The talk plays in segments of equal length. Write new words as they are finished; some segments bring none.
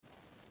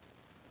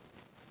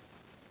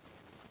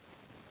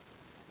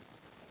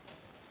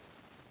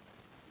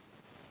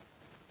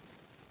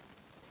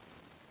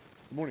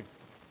Good morning.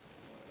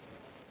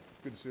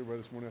 Good to see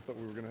everybody this morning. I thought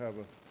we were going to have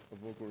a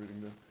vocal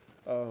reading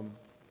then.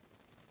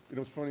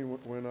 It's funny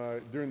when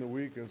during the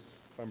week, as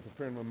I'm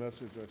preparing my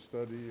message, I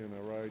study and I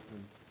write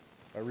and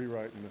I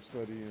rewrite and I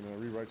study and I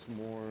rewrite some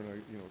more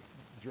and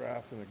I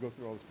draft and I go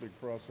through all this big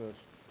process.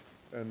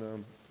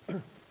 And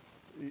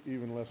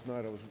even last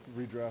night I was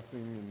redrafting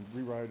and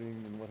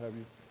rewriting and what have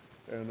you.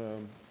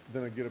 And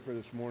then I get up here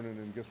this morning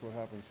and guess what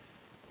happens?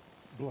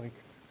 Blank.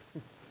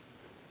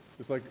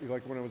 It's like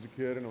when I was a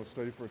kid and I was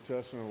studying for a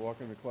test and I walk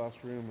in the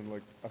classroom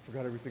and I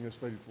forgot everything I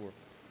studied for.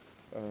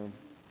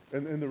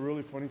 And the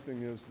really funny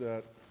thing is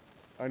that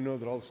I know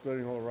that all the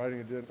studying, all the writing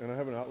I did, and I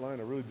have an outline,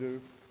 I really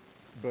do,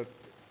 but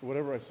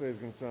whatever I say is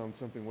going to sound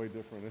something way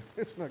different.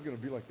 It's not going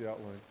to be like the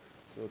outline,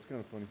 so it's kind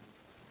of funny.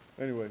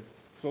 Anyway,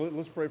 so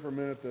let's pray for a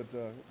minute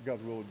that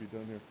God's will would be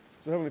done here.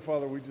 So Heavenly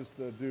Father, we just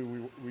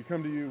we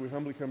come to you, we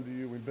humbly come to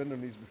you, we bend our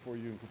knees before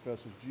you and confess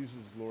that Jesus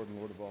is Lord and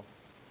Lord of all.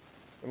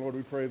 And Lord,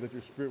 we pray that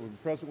your Spirit would be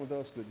present with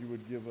us, that you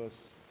would give us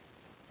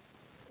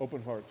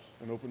open hearts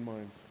and open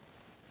minds,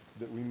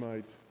 that we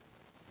might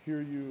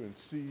hear you and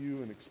see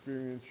you and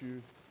experience you,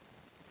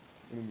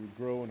 and then we would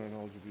grow in our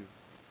knowledge of you.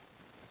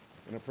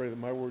 And I pray that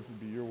my words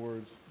would be your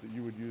words, that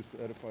you would use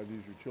to edify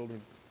these, your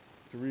children,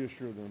 to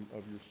reassure them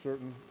of your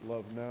certain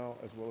love now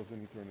as well as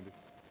in eternity.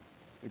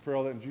 We pray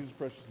all that in Jesus'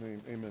 precious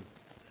name. Amen.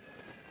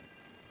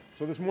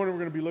 So this morning we're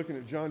going to be looking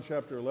at John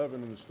chapter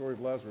 11 and the story of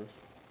Lazarus.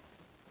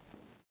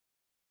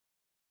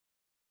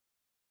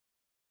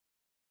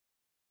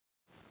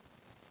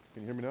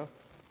 Can you hear me now?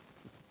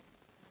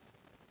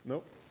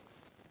 Nope.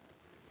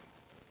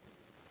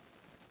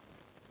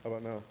 How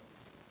about now?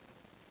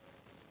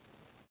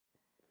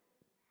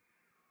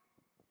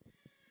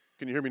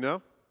 Can you hear me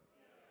now?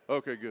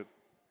 Okay, good.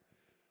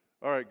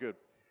 All right, good.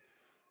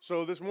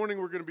 So this morning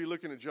we're going to be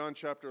looking at John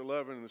chapter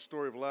 11 and the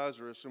story of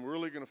Lazarus, and we're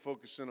really going to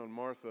focus in on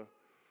Martha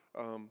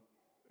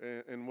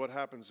and what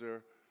happens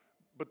there.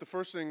 But the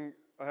first thing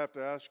I have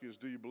to ask you is,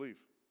 do you believe?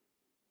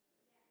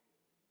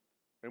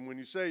 And when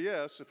you say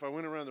yes, if I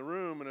went around the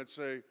room and I'd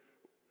say,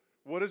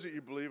 what is it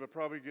you believe? I'd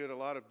probably get a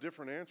lot of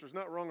different answers.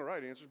 Not wrong or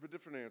right answers, but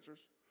different answers.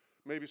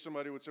 Maybe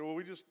somebody would say, well,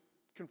 we just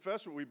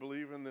confess what we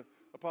believe in the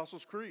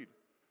Apostles' Creed.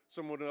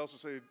 Someone else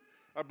would say,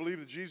 I believe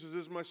that Jesus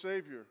is my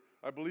Savior.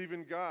 I believe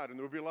in God. And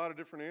there would be a lot of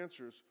different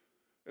answers.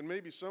 And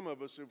maybe some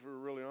of us, if we're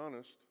really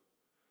honest,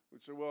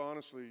 would say, well,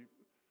 honestly,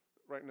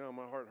 right now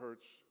my heart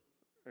hurts.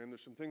 And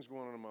there's some things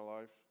going on in my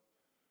life.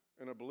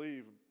 And I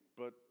believe,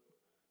 but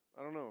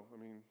I don't know.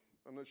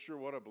 I'm not sure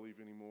what I believe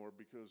anymore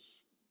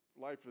because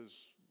life is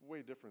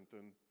way different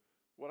than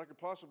what I could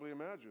possibly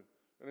imagine.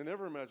 And I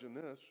never imagined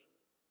this.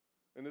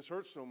 And this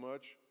hurts so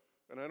much.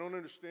 And I don't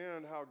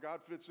understand how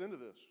God fits into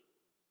this.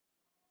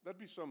 That'd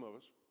be some of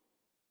us.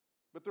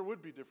 But there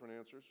would be different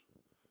answers.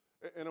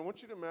 And I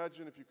want you to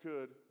imagine, if you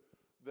could,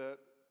 that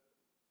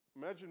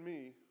imagine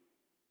me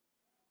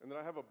and that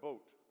I have a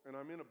boat and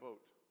I'm in a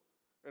boat.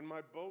 And my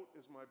boat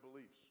is my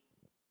beliefs.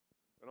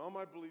 And all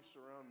my beliefs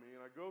surround me,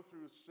 and I go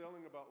through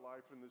sailing about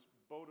life in this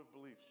boat of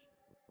beliefs.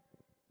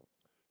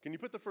 Can you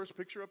put the first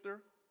picture up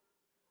there?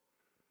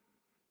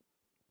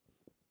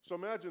 So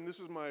imagine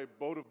this is my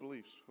boat of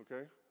beliefs,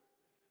 okay?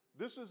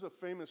 This is a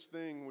famous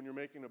thing when you're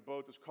making a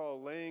boat that's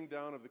called laying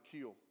down of the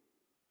keel.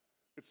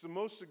 It's the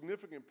most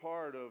significant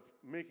part of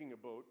making a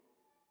boat.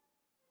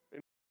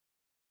 And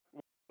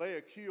when you lay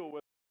a keel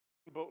with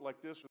a boat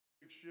like this, with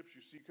big ships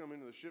you see come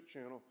into the ship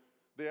channel,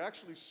 they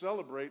actually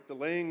celebrate the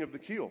laying of the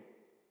keel.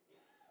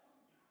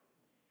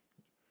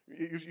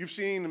 You've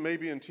seen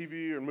maybe in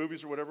TV or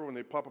movies or whatever when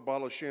they pop a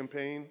bottle of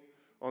champagne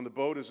on the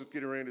boat as it's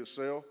getting ready to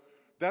sail.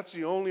 That's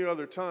the only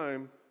other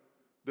time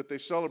that they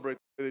celebrate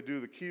the way they do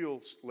the keel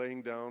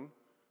laying down.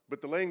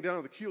 But the laying down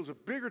of the keel is a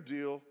bigger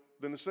deal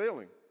than the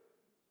sailing.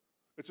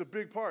 It's a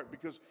big part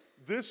because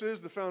this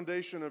is the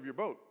foundation of your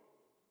boat,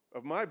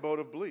 of my boat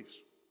of beliefs.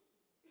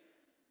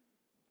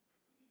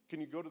 Can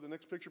you go to the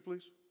next picture,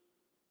 please?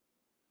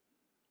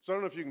 So I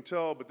don't know if you can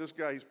tell, but this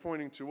guy, he's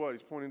pointing to what?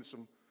 He's pointing to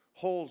some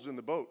holes in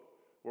the boat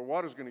where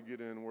water's going to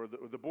get in, where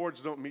the boards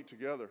don't meet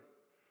together.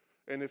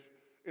 And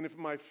if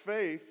my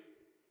faith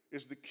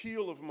is the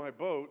keel of my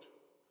boat,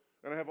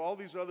 and I have all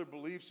these other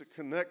beliefs that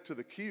connect to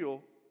the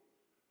keel,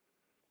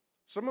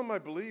 some of my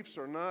beliefs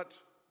are not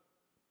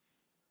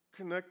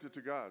connected to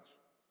God's.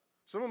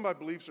 Some of my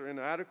beliefs are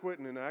inadequate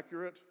and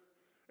inaccurate,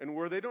 and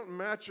where they don't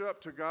match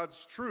up to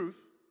God's truth,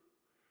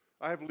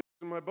 I have leaks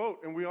in my boat,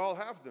 and we all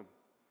have them.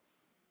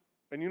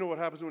 And you know what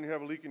happens when you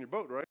have a leak in your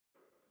boat, right?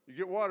 You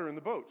get water in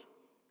the boat.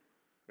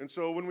 And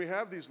so when we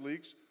have these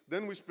leaks,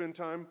 then we spend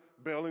time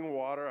bailing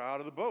water out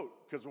of the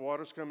boat because the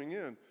water's coming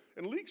in.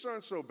 And leaks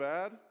aren't so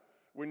bad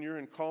when you're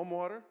in calm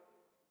water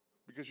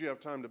because you have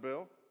time to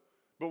bail.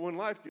 But when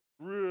life gets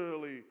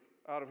really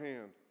out of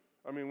hand,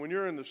 when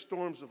you're in the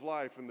storms of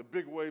life and the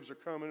big waves are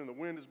coming and the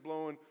wind is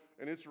blowing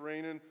and it's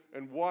raining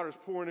and water's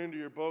pouring into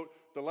your boat,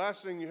 the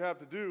last thing you have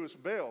to do is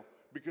bail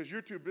because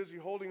you're too busy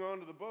holding on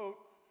to the boat,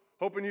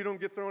 hoping you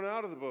don't get thrown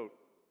out of the boat.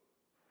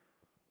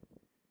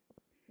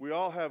 We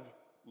all have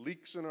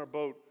leaks in our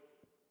boat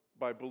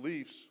by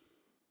beliefs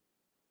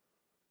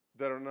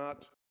that are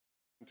not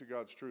to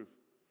God's truth.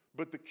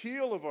 But the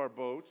keel of our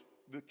boat,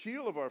 the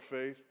keel of our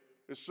faith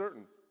is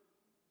certain.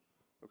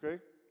 Okay?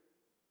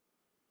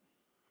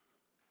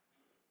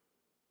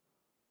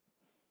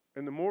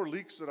 And the more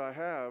leaks that I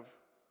have,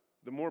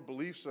 the more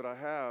beliefs that I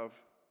have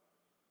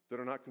that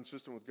are not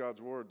consistent with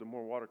God's word, the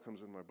more water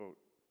comes in my boat.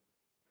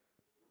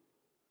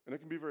 And it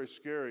can be very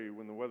scary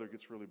when the weather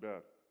gets really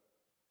bad.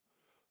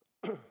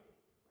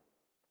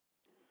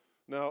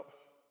 Now,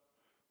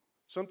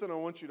 something I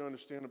want you to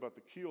understand about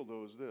the keel,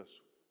 though, is this.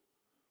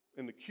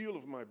 In the keel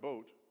of my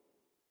boat,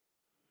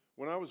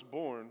 when I was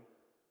born,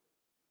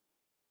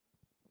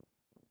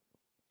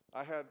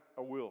 I had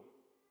a will.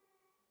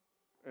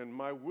 And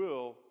my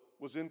will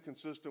was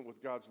inconsistent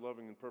with God's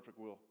loving and perfect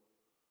will.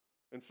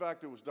 In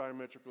fact, it was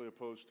diametrically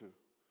opposed to.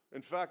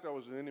 In fact, I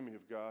was an enemy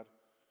of God.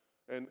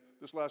 And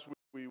this last week,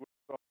 we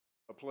saw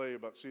a play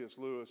about C.S.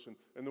 Lewis,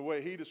 and the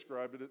way he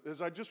described it is,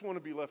 I just want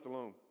to be left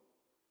alone.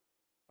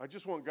 I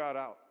just want God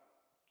out.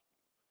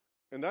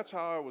 And that's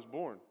how I was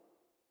born.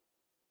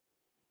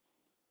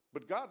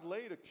 But God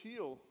laid a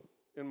keel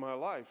in my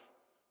life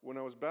when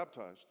I was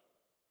baptized.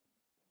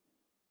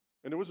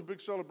 And it was a big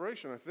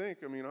celebration, I think.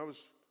 I mean, I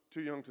was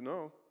too young to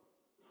know.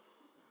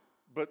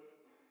 But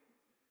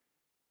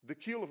the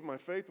keel of my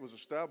faith was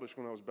established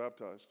when I was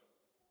baptized.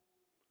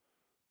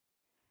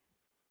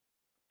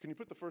 Can you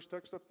put the first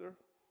text up there?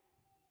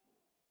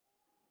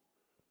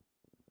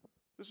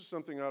 This is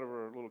something out of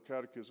our little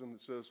catechism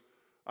that says,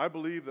 I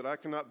believe that I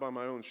cannot by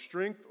my own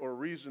strength or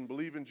reason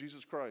believe in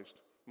Jesus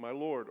Christ, my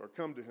Lord, or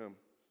come to him.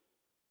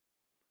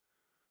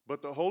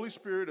 But the Holy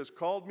Spirit has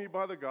called me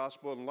by the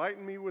gospel,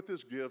 enlightened me with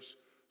his gifts,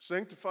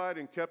 sanctified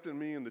and kept in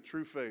me in the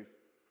true faith.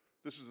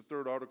 This is the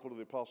third article of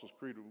the Apostles'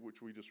 Creed,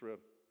 which we just read.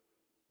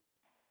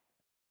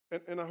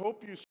 And I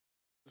hope you see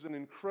there's an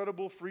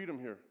incredible freedom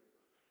here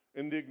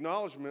in the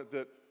acknowledgement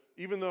that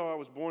even though I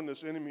was born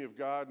this enemy of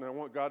God and I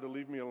want God to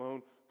leave me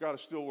alone, God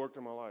has still worked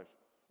in my life.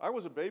 I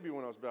was a baby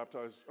when I was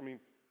baptized. I mean,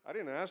 I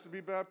didn't ask to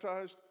be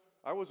baptized.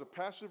 I was a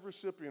passive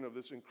recipient of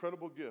this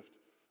incredible gift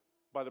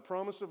by the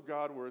promise of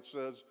God where it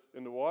says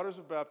in the waters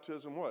of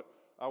baptism, what?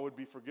 I would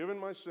be forgiven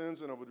my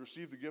sins and I would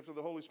receive the gift of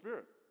the Holy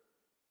Spirit.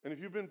 And if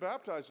you've been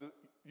baptized,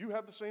 you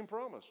have the same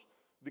promise.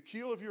 The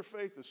keel of your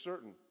faith is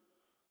certain.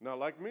 Now,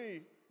 like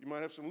me, you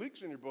might have some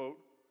leaks in your boat.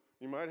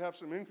 You might have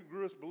some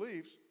incongruous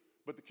beliefs,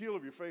 but the keel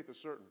of your faith is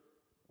certain.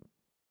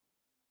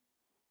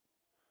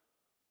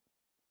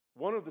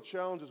 One of the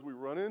challenges we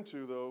run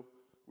into, though,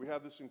 we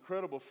have this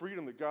incredible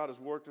freedom that God has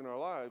worked in our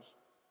lives.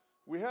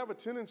 We have a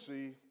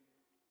tendency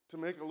to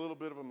make a little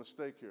bit of a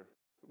mistake here.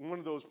 One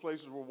of those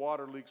places where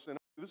water leaks in.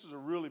 This is a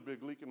really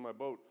big leak in my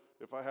boat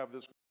if I have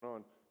this going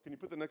on. Can you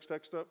put the next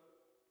text up?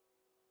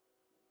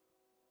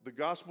 The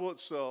gospel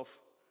itself,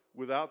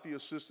 without the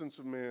assistance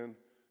of man,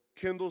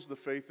 kindles the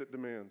faith it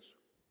demands.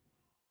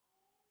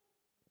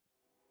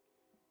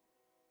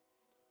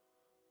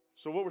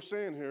 So what we're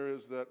saying here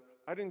is that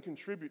I didn't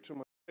contribute to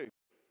my faith.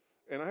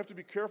 And I have to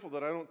be careful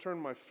that I don't turn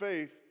my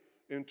faith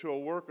into a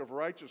work of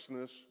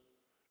righteousness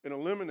and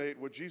eliminate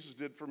what Jesus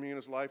did for me in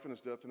his life and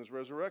his death and his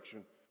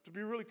resurrection. To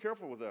be really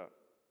careful with that.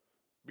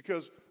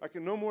 Because I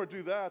can no more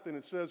do that than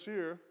it says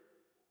here,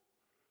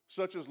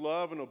 such as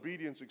love and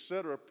obedience,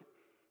 etc.,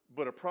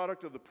 but a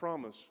product of the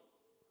promise.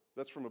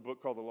 That's from a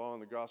book called The Law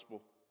and the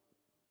Gospel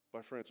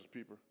by Francis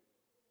Pieper.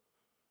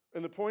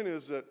 And the point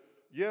is that,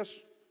 yes,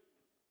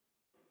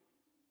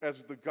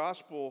 as the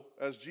gospel,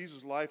 as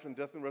Jesus' life and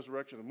death and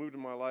resurrection have moved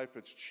in my life,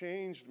 it's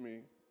changed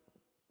me.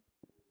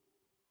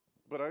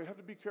 But I have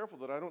to be careful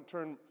that I don't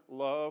turn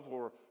love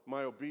or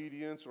my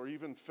obedience or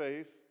even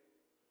faith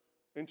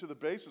into the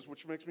basis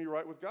which makes me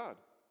right with God.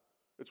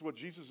 It's what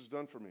Jesus has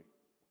done for me.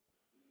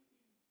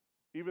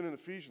 Even in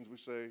Ephesians, we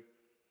say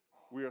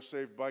we are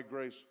saved by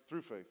grace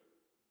through faith.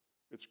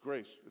 It's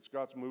grace. It's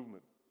God's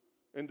movement,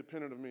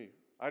 independent of me.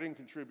 I didn't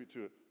contribute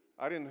to it.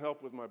 I didn't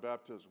help with my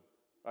baptism.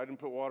 I didn't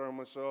put water on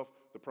myself.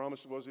 The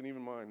promise wasn't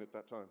even mine at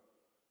that time.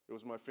 It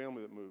was my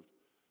family that moved.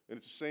 And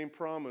it's the same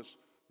promise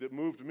that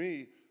moved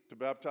me to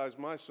baptize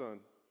my son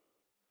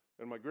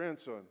and my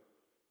grandson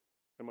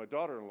and my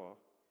daughter-in-law.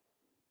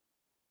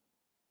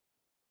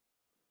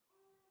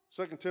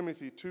 2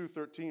 Timothy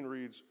 2:13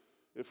 reads,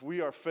 if we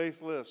are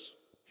faithless,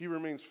 he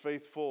remains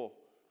faithful,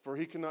 for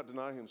he cannot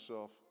deny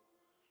himself.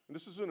 And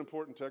this is an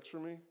important text for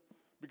me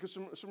because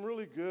some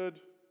really good,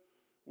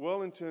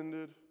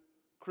 well-intended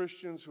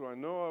Christians who I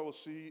know I will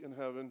see in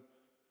heaven,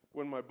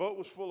 when my boat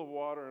was full of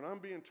water and I'm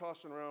being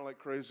tossed around like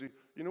crazy,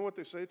 you know what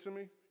they say to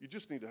me? You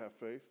just need to have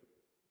faith.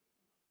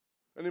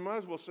 And they might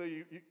as well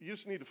say, you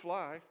just need to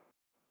fly,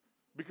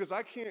 because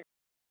I can't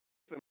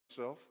do it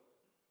myself.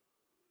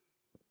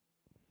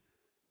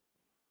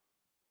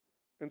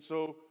 And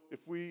so,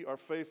 if we are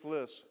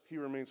faithless, he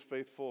remains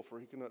faithful, for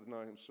he cannot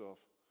deny himself.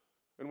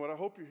 And what I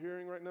hope you're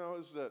hearing right now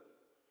is that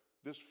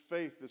this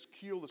faith, this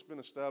keel that's been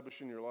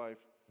established in your life,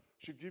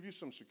 should give you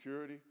some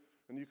security,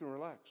 and you can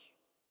relax.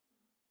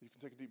 You can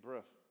take a deep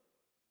breath.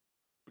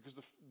 Because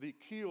the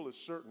keel is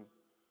certain,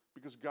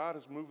 because God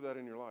has moved that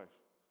in your life.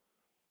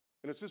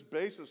 And it's this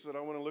basis that I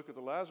want to look at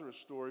the Lazarus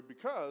story,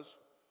 because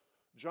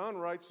John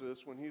writes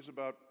this when he's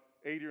about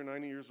 80 or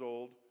 90 years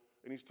old,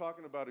 and he's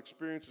talking about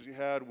experiences he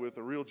had with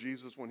a real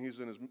Jesus when he's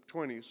in his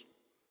 20s.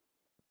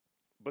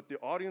 But the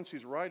audience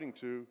he's writing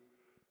to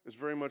is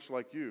very much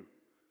like you.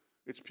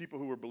 It's people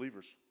who were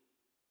believers.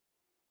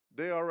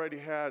 They already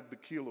had the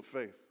keel of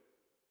faith.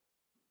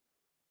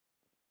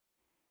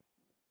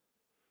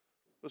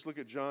 Let's look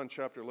at John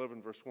chapter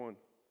 11, verse 1.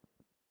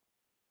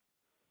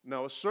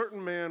 Now a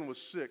certain man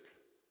was sick,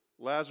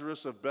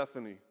 Lazarus of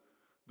Bethany,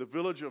 the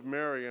village of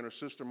Mary and her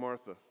sister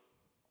Martha.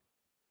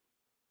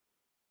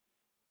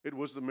 It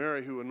was the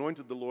Mary who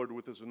anointed the Lord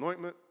with his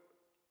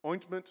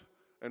ointment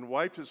and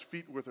wiped his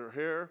feet with her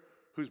hair,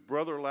 whose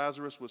brother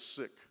Lazarus was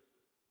sick.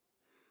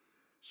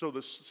 So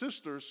the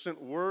sisters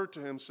sent word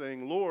to him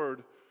saying,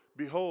 Lord,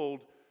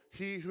 behold,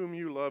 he whom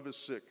you love is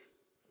sick.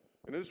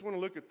 And I just want to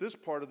look at this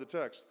part of the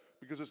text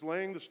because it's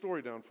laying the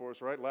story down for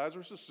us, right?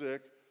 Lazarus is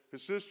sick.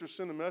 His sisters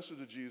send a message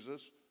to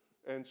Jesus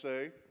and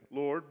say,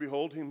 Lord,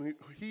 behold,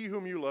 he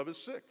whom you love is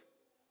sick.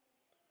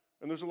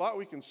 And there's a lot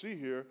we can see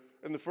here.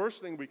 And the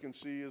first thing we can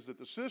see is that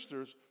the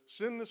sisters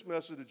send this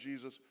message to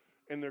Jesus,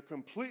 and they're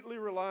completely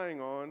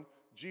relying on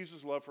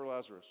Jesus' love for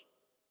Lazarus.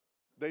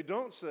 They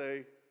don't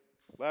say,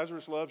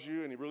 Lazarus loves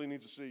you and he really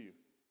needs to see you.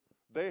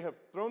 They have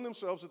thrown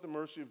themselves at the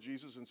mercy of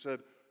Jesus and said,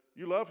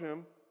 you love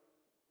him,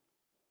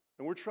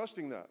 and we're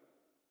trusting that.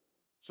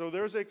 So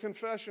there's a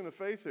confession of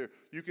faith here.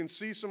 You can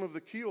see some of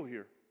the keel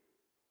here.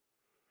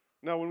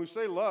 Now, when we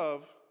say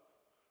love,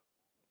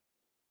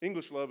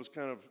 English love is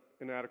kind of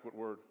an inadequate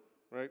word,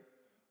 right?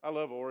 I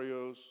love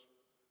Oreos.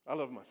 I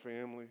love my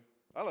family.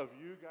 I love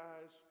you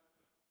guys.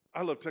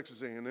 I love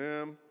Texas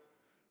A&M.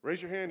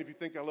 Raise your hand if you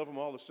think I love them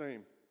all the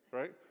same,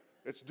 right?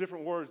 It's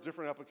different words,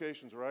 different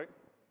applications, right?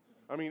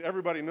 I mean,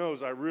 everybody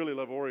knows I really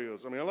love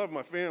Oreos. I mean, I love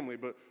my family,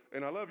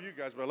 and I love you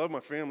guys, but I love my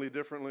family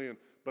differently,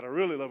 but I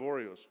really love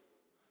Oreos.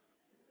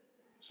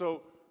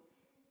 So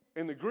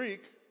in the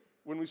Greek,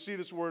 when we see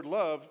this word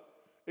love,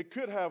 it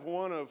could have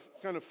one of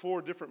kind of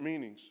four different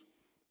meanings.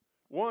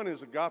 One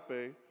is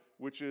agape,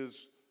 which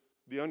is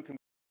the unconditional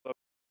love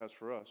God has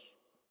for us.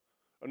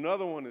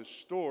 Another one is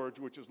storge,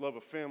 which is love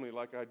of family,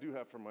 like I do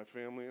have for my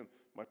family and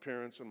my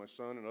parents and my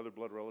son and other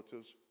blood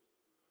relatives.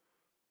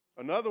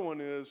 Another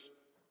one is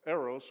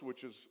eros,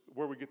 which is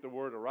where we get the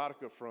word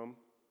erotica from.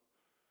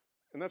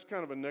 And that's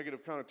kind of a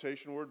negative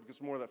connotation word because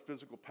it's more of that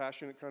physical,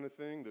 passionate kind of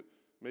thing that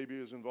maybe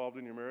is involved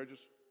in your marriages.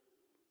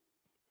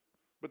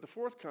 But the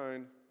fourth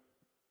kind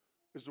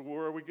is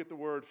where we get the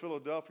word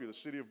Philadelphia, the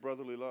city of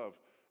brotherly love.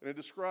 And it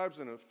describes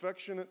an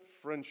affectionate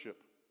friendship.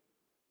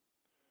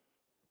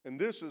 And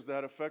this is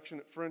that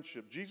affectionate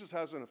friendship. Jesus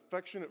has an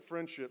affectionate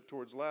friendship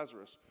towards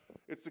Lazarus.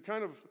 It's the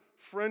kind of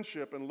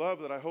friendship and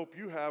love that I hope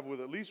you have with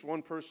at least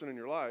one person in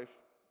your life.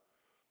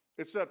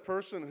 It's that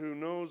person who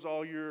knows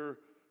all your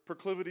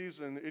proclivities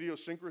and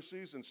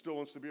idiosyncrasies and still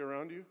wants to be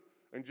around you.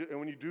 And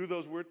when you do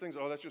those weird things,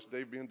 oh, that's just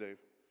Dave being Dave.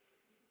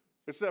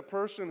 It's that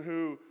person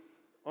who,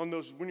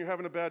 when you're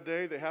having a bad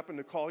day, they happen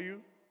to call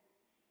you.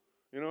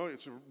 You know,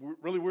 it's a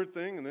really weird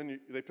thing, and then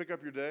they pick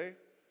up your day.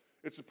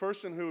 It's a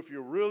person who, if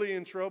you're really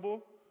in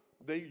trouble,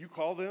 you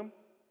call them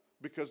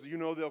because you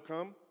know they'll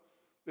come.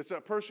 It's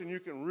that person you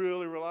can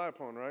really rely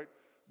upon, right?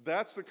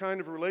 That's the kind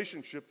of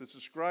relationship that's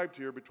described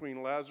here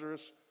between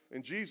Lazarus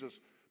and Jesus.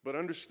 But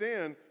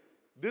understand,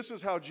 this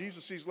is how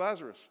Jesus sees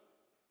Lazarus.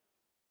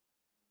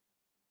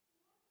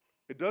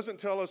 It doesn't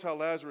tell us how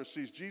Lazarus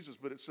sees Jesus,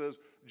 but it says,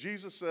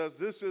 Jesus says,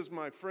 this is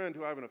my friend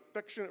who I have an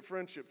affectionate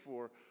friendship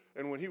for.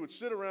 And when he would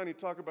sit around, he'd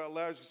talk about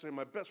Lazarus, he'd say,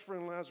 my best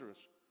friend Lazarus.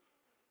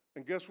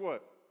 And guess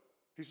what?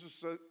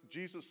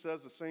 Jesus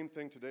says the same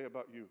thing today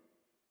about you.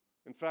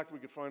 In fact, we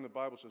could find the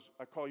Bible says,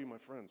 I call you my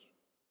friends.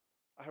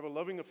 I have a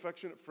loving,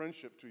 affectionate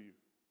friendship to you.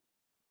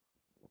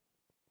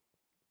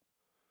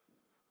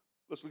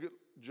 Let's look at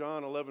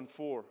John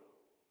 11:4.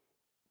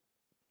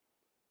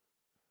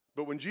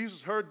 But when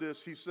Jesus heard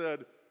this, he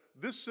said,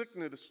 this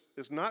sickness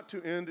is not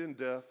to end in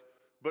death,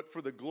 but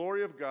for the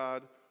glory of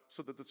God,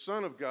 so that the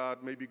Son of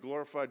God may be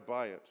glorified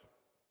by it.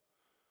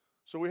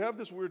 So we have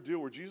this weird deal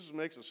where Jesus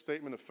makes a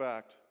statement of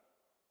fact,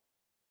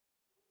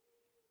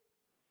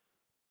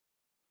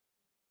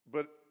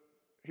 but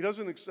he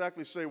doesn't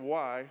exactly say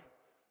why.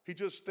 He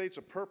just states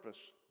a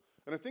purpose.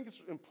 And I think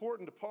it's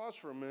important to pause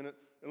for a minute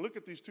and look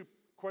at these two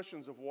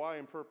questions of why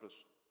and purpose.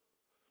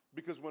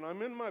 Because when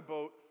I'm in my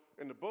boat,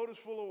 and the boat is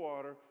full of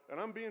water,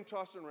 and I'm being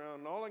tossed around,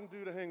 and all I can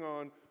do to hang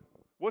on,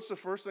 what's the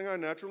first thing I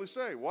naturally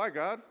say? Why,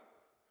 God?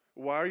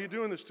 Why are you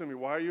doing this to me?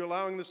 Why are you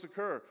allowing this to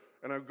occur?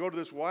 And I go to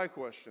this why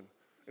question.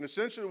 And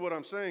essentially what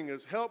I'm saying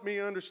is, help me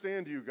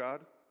understand you,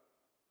 God.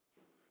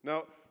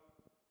 Now,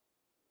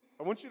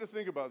 I want you to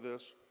think about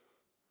this.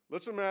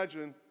 Let's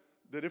imagine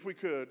that if we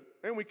could,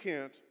 and we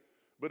can't,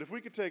 but if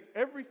we could take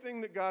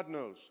everything that God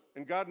knows,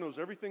 and God knows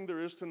everything there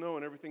is to know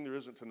and everything there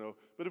isn't to know,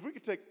 but if we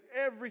could take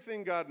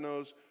everything God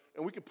knows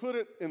and we could put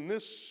it in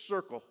this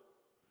circle,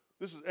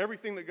 this is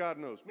everything that God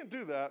knows. We can't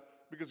do that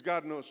because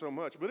God knows so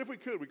much, but if we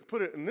could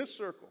put it in this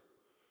circle,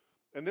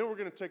 and then we're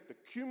going to take the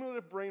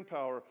cumulative brain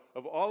power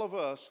of all of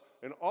us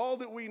and all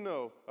that we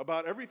know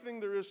about everything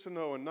there is to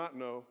know and not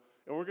know,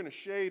 and we're going to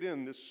shade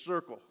in this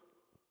circle.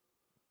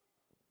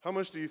 how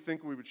much do you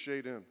think we would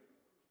shade in?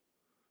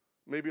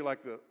 Maybe like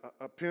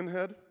a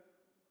pinhead?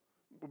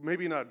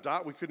 Maybe not a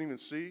dot we couldn't even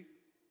see?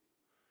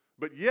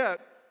 But yet,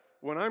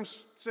 when I'm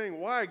saying,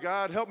 why,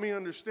 God, help me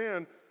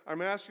understand,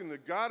 I'm asking the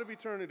God of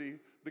eternity,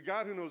 the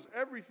God who knows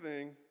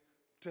everything,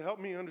 to help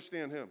me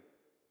understand him.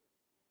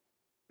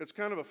 It's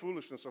kind of a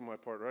foolishness on my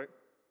part, right?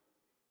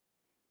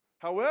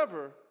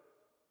 However,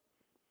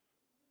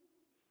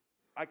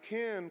 I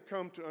can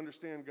come to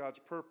understand God's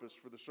purpose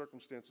for the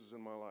circumstances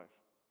in my life.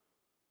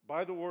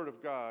 By the Word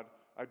of God,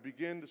 I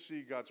begin to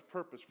see God's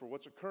purpose for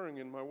what's occurring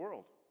in my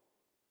world.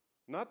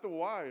 Not the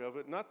why of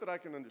it, not that I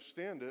can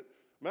understand it.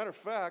 Matter of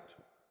fact,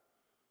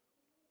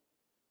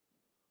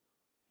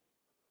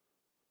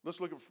 let's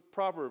look at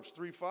Proverbs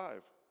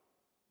 3:5.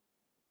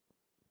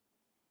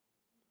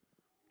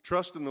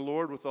 Trust in the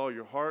Lord with all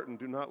your heart and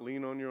do not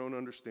lean on your own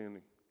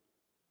understanding.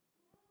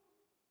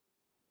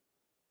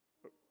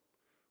 Do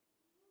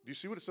you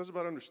see what it says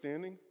about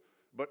understanding?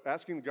 But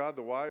asking God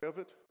the why of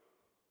it?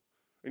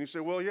 And you say,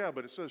 well, yeah,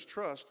 but it says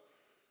trust.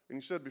 And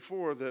you said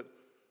before that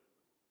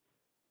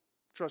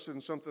trust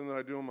isn't something that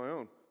I do on my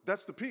own.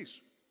 That's the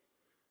piece.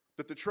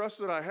 That the trust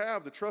that I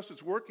have, the trust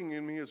that's working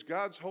in me is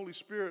God's Holy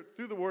Spirit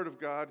through the Word of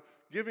God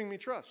giving me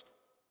trust.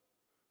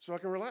 So I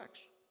can relax.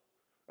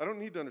 I don't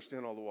need to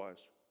understand all the whys.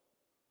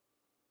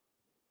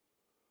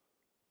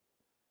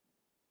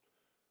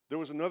 There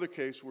was another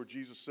case where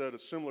Jesus said a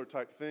similar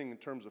type thing in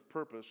terms of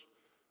purpose.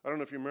 I don't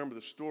know if you remember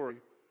the story.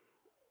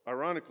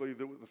 Ironically,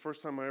 the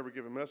first time I ever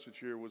give a message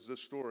here was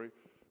this story.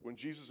 When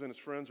Jesus and his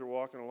friends are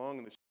walking along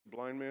and they see a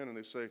blind man and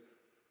they say,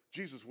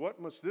 Jesus, what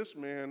must this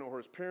man or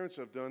his parents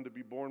have done to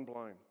be born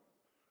blind?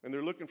 And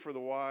they're looking for the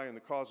why and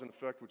the cause and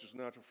effect, which is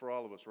natural for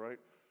all of us, right?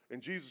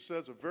 And Jesus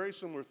says a very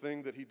similar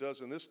thing that he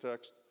does in this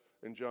text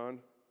in John.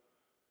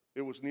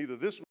 It was neither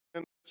this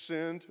man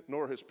sinned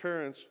nor his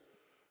parents,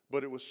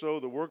 but it was so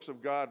the works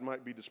of God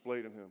might be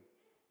displayed in him.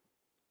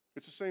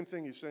 It's the same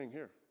thing he's saying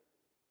here.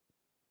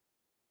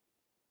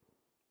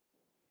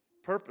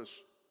 Purpose,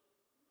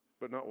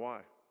 but not why.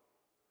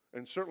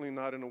 And certainly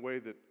not in a way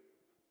that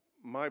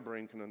my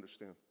brain can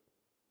understand.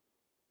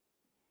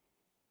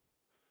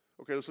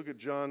 Okay, let's look at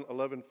John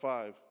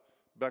 11:5.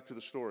 Back to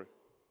the story.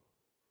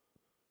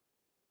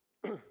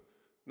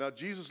 Now,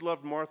 Jesus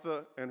loved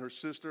Martha and her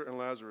sister and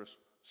Lazarus.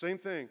 Same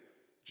thing.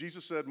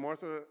 Jesus said,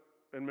 Martha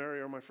and Mary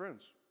are my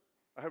friends.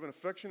 I have an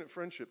affectionate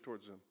friendship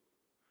towards them.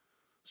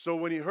 So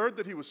when he heard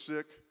that he was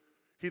sick,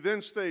 he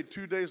then stayed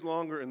 2 days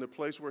longer in the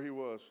place where he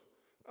was.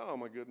 Oh,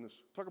 my goodness.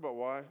 Talk about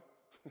why.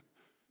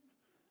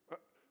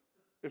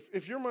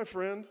 If you're my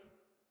friend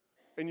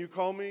and you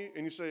call me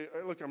and you say,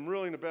 hey, look, I'm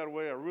really in a bad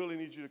way, I really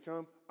need you to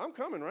come, I'm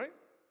coming, right?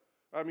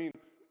 I mean,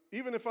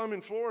 even if I'm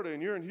in Florida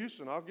and you're in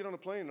Houston, I'll get on a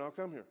plane and I'll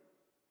come here.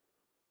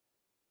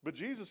 But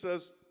Jesus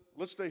says,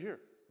 let's stay here.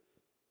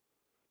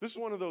 This is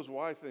one of those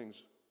why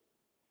things.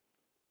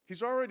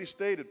 He's already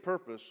stated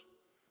purpose,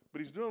 but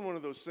he's doing one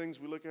of those things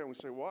we look at and we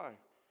say, why?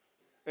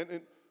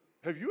 And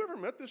have you ever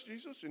met this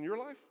Jesus in your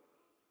life?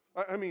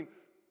 I mean,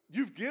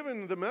 you've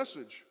given the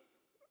message.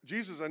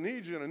 Jesus, I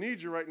need you, and I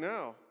need you right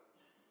now.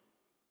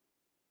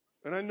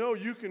 And I know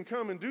you can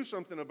come and do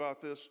something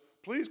about this.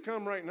 Please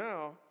come right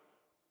now.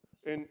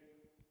 And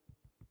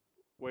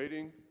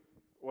waiting,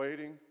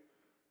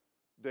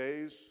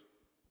 days,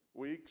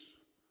 weeks,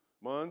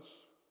 months,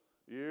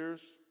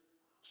 years,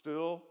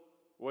 still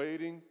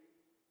waiting.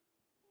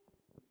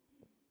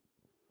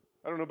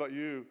 I don't know about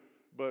you,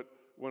 but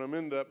when I'm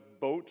in that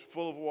boat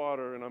full of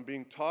water and I'm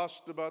being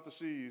tossed about the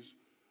seas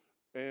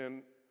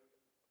and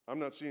I'm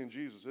not seeing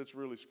Jesus, it's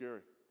really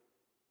scary.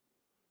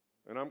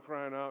 And I'm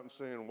crying out and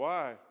saying,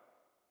 why?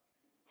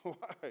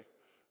 Why?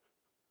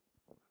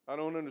 I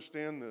don't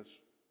understand this.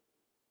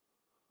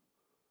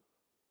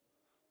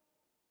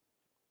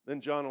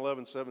 Then John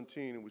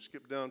 11:17, and we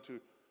skip down to,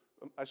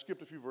 I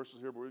skipped a few verses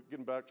here, but we're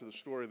getting back to the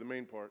story, the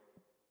main part.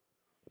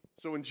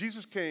 So when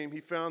Jesus came,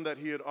 he found that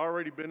he had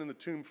already been in the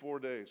tomb 4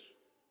 days.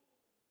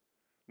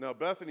 Now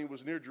Bethany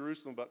was near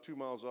Jerusalem, about 2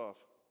 miles off.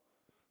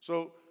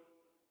 So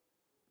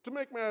to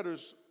make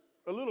matters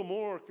a little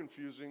more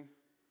confusing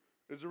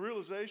is the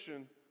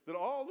realization that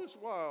all this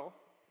while,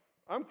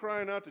 I'm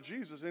crying out to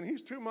Jesus, and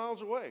he's 2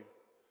 miles away.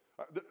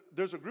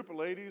 There's a group of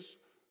ladies,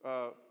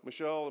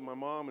 Michelle and my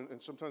mom,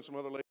 and sometimes some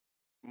other ladies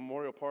at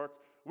Memorial Park.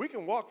 We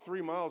can walk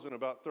 3 miles in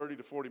about 30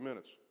 to 40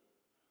 minutes.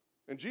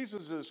 And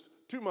Jesus is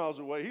 2 miles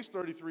away. He's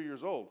 33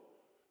 years old.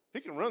 He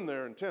can run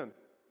there in 10.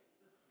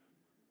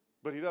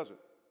 But he doesn't.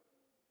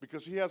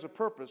 Because he has a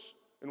purpose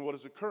in what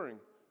is occurring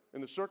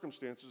in the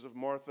circumstances of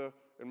Martha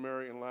and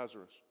Mary and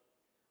Lazarus.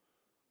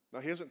 Now,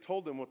 he hasn't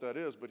told them what that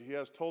is, but he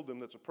has told them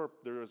that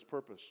there is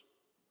purpose.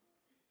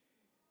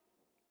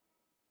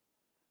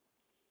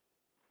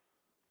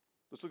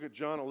 Let's look at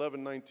John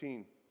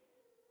 11:19.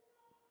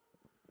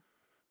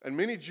 And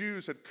many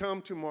Jews had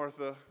come to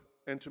Martha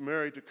and to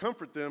Mary to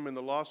comfort them in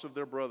the loss of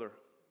their brother.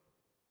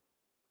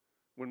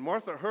 When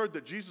Martha heard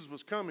that Jesus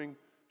was coming,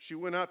 she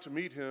went out to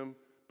meet him,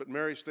 but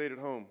Mary stayed at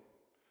home.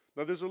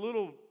 Now, there's a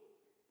little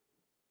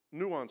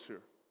nuance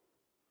here.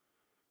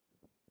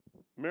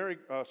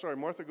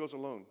 Martha goes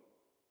alone.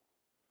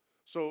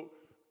 So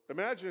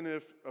imagine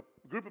if a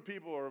group of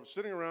people are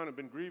sitting around and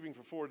been grieving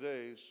for 4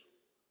 days,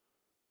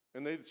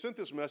 and they sent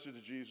this message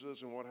to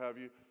Jesus and what have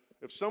you.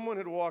 If someone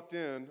had walked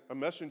in, a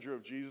messenger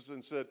of Jesus,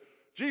 and said,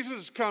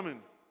 Jesus is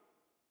coming,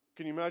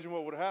 can you imagine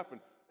what would have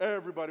happened?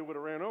 Everybody would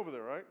have ran over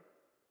there, right?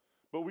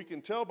 But we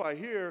can tell by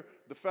here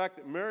the fact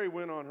that Mary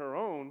went on her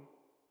own,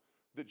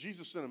 that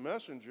Jesus sent a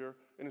messenger,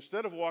 and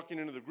instead of walking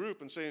into the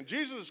group and saying,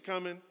 Jesus is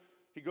coming,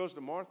 he goes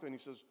to Martha and he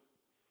says,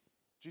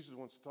 Jesus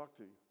wants to talk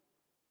to you.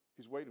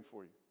 He's waiting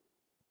for you.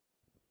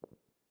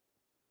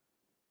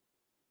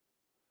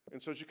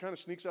 And so she kind of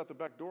sneaks out the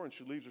back door and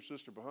she leaves her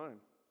sister behind.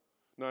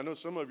 Now, I know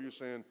some of you are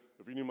saying,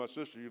 if you knew my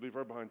sister, you'd leave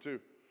her behind too.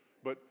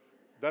 But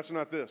that's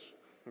not this,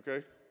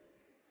 okay?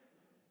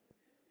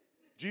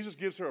 Jesus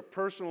gives her a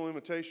personal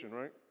invitation,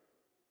 right?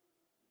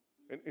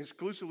 And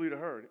exclusively to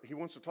her. He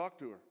wants to talk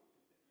to her.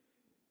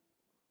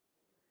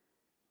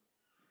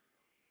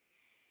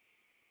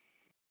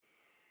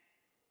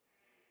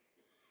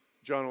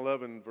 John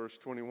 11, verse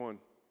 21.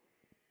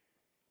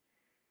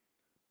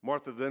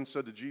 Martha then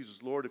said to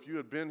Jesus, Lord, if you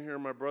had been here,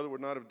 my brother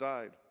would not have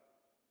died.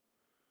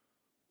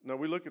 Now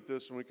we look at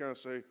this and we kind of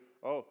say,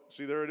 oh,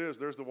 see, there it is.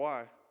 There's the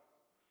why.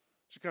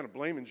 She's kind of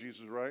blaming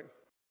Jesus, right?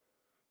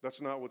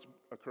 That's not what's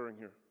occurring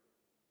here.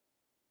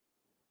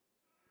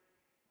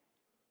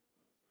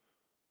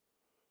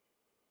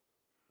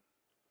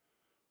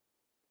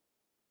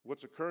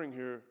 What's occurring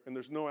here, and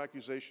there's no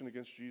accusation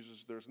against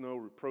Jesus, there's no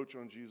reproach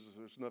on Jesus,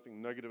 there's nothing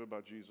negative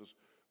about Jesus.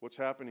 What's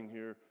happening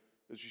here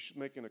is she's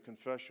making a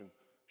confession.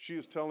 She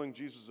is telling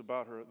Jesus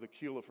about the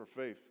keel of her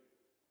faith.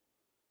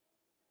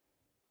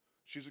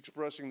 She's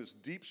expressing this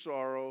deep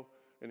sorrow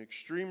and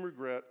extreme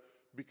regret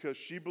because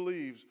she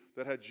believes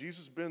that had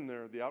Jesus been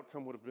there, the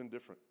outcome would have been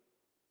different.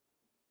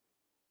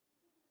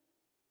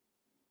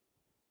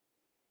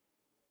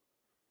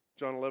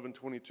 John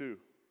 11:22.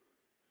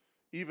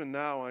 Even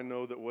now I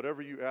know that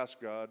whatever you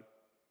ask God,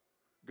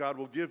 God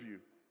will give you.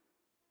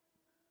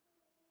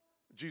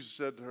 Jesus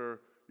said to her,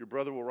 your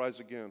brother will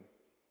rise again.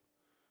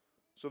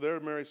 So there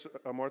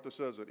Martha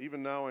says it.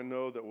 Even now I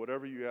know that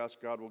whatever you ask,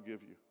 God will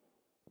give you.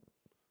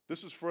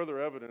 This is further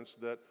evidence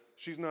that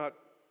she's not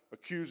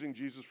accusing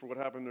Jesus for what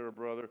happened to her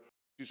brother.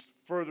 She's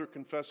further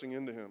confessing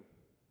into him.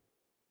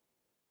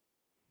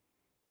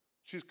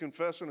 She's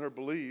confessing her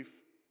belief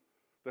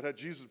that had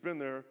Jesus been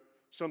there,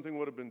 something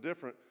would have been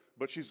different.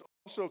 But she's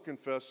also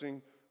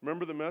confessing,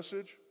 remember the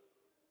message?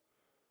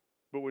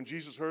 But when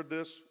Jesus heard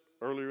this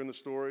earlier in the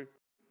story,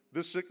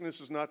 this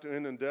sickness is not to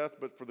end in death,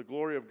 but for the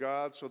glory of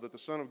God, so that the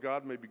Son of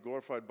God may be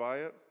glorified by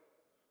it.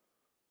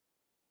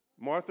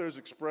 Martha is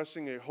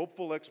expressing a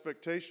hopeful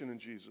expectation in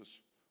Jesus.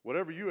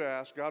 Whatever you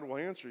ask, God will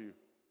answer you.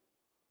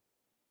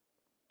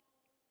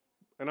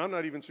 And I'm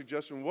not even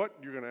suggesting what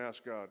you're going to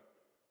ask God,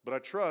 but I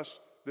trust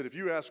that if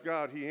you ask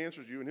God, he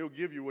answers you and he'll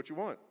give you what you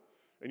want.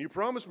 And you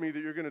promise me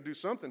that you're going to do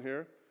something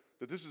here,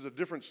 that this is a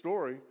different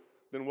story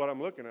than what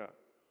I'm looking at.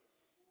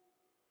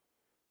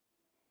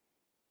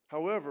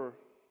 However,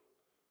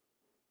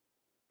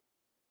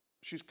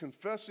 she's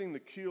confessing the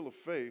keel of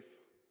faith,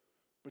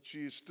 but she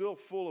is still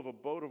full of a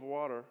boat of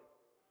water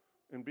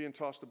and being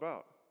tossed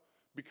about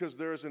because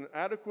there is an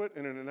adequate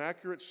and an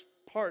inaccurate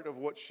part of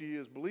what she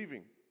is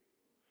believing.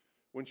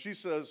 When she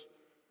says,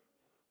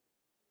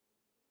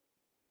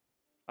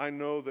 I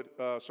know that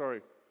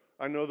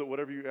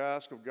whatever you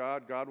ask of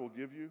God, God will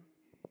give you.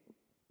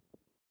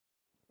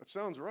 That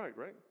sounds right?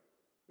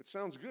 It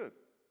sounds good.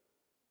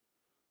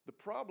 The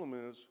problem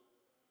is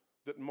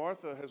that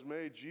Martha has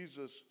made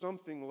Jesus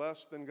something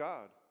less than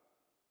God.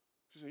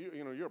 She said,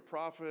 you're a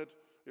prophet,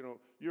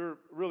 you're a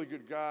really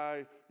good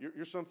guy,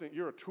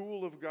 you're a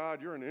tool of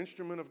God, you're an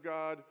instrument of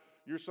God,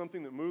 you're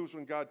something that moves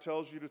when God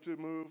tells you to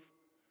move.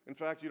 In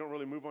fact, you don't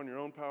really move on your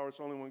own power,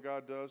 it's only when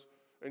God does.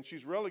 And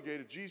she's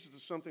relegated Jesus to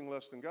something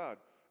less than God.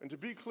 And to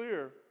be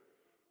clear,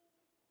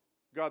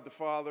 God the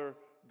Father,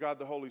 God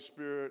the Holy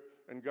Spirit,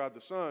 and God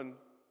the Son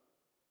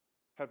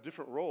have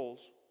different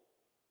roles,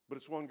 but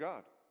it's one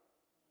God.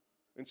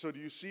 And so do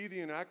you see the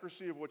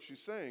inaccuracy of what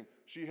she's saying?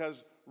 She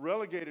has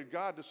relegated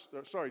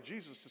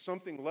Jesus to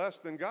something less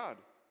than God.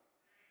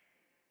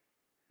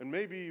 And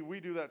maybe we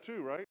do that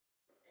too, right?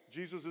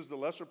 Jesus is the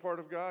lesser part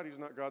of God. He's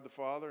not God the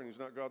Father, and he's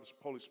not God the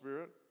Holy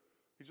Spirit.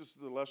 He's just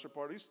the lesser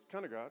part. He's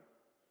kind of God.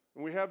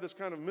 And we have this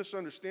kind of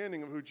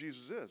misunderstanding of who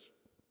Jesus is.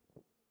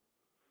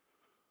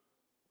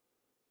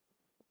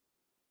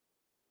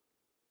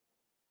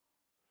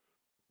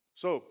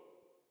 So,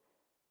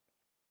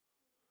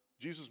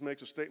 Jesus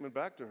makes a statement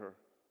back to her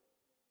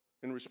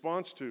in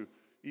response to,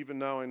 even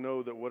now I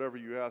know that whatever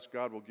you ask,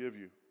 God will give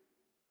you.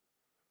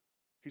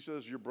 He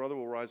says, your brother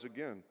will rise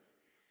again.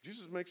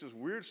 Jesus makes this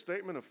weird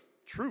statement of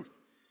truth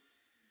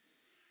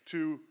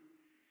to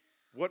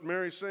what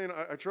Mary's saying,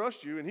 I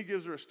trust you, and he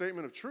gives her a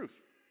statement of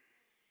truth.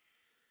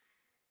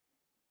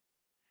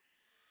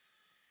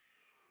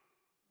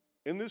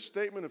 In this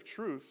statement of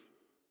truth,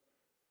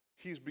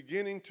 he's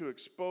beginning to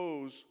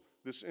expose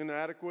this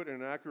inadequate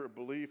and inaccurate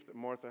belief that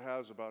Martha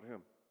has about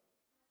him.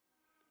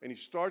 And he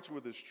starts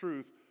with this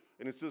truth,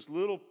 and it's this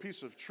little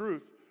piece of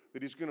truth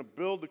that he's going to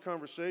build the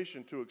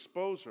conversation to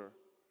expose her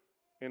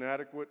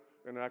inadequate,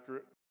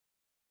 inaccurate.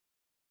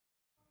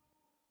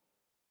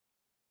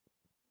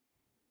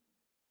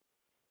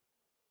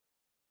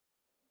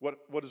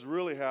 What is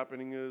really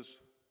happening is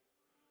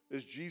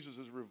Jesus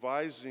is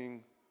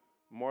revising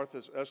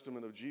Martha's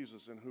estimate of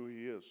Jesus and who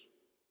he is.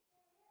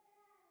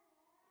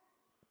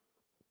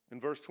 In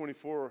verse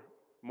 24,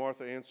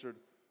 Martha answered,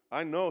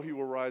 I know he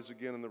will rise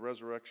again in the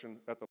resurrection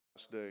at the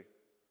last day.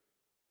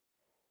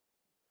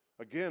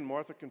 Again,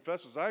 Martha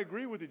confesses, I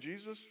agree with you,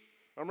 Jesus.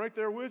 I'm right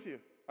there with you.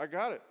 I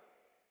got it.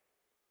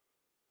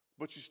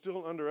 But she's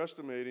still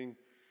underestimating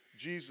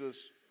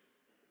Jesus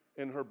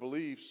and her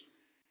beliefs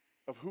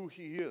of who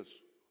he is.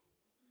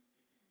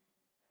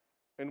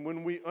 And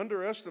when we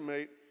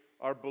underestimate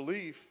our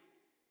belief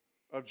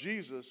of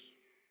Jesus,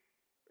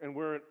 and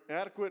we're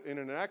inadequate and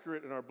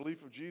inaccurate in our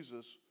belief of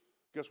Jesus,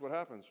 guess what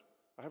happens?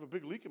 I have a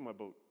big leak in my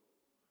boat,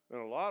 and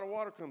a lot of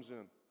water comes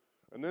in,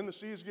 and then the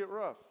seas get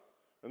rough,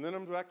 and then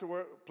I'm back to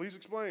where, please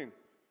explain.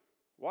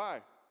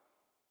 Why?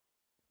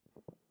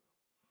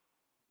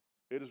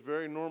 It is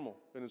very normal,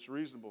 and it's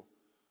reasonable.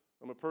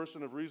 I'm a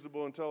person of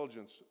reasonable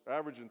intelligence,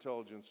 average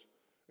intelligence,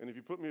 and if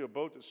you put me in a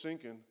boat that's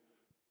sinking,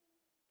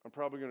 I'm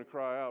probably going to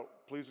cry out,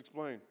 please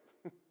explain.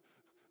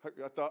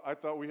 I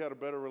thought we had a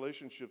better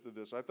relationship to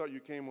this. I thought you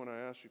came when I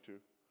asked you to.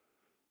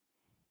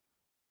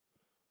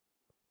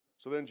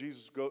 So then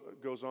Jesus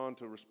goes on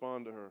to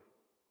respond to her.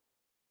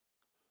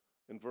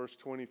 In verse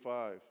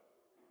 25,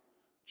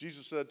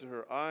 Jesus said to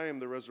her, I am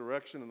the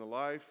resurrection and the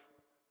life.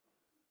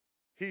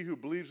 He who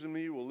believes in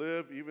me will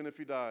live even if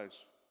he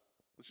dies.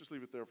 Let's just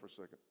leave it there for a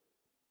second.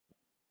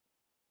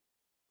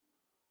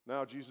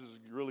 Now Jesus is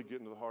really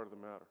getting to the heart of the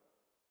matter.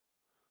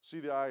 See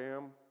the I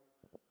am?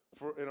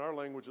 In our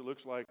language, it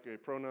looks like a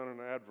pronoun and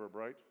an adverb,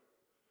 right?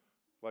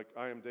 Like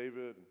I am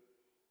David,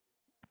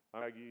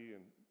 and Maggie,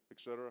 and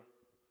etc.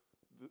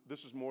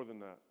 This is more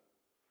than that.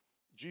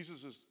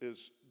 Jesus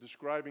is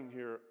describing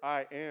here,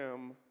 I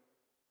am,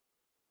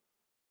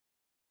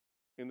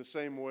 in the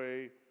same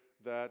way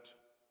that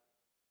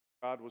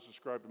God was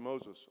described to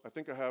Moses. I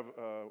think I have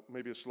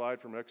maybe a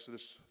slide from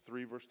Exodus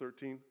 3, verse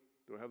 13.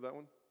 Do I have that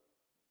one?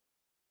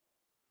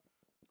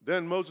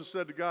 Then Moses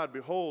said to God,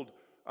 behold,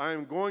 I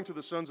am going to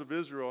the sons of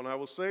Israel, and I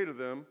will say to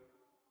them,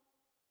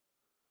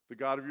 the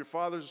God of your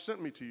fathers has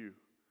sent me to you.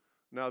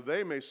 Now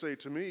they may say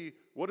to me,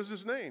 what is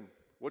his name?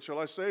 What shall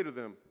I say to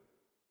them?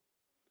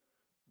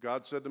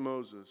 God said to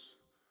Moses,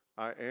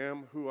 I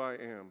am who I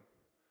am.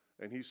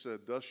 And he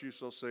said, thus you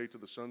shall say to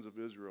the sons of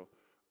Israel,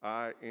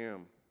 I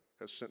am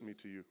has sent me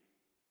to you.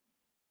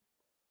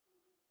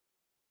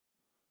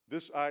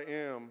 This I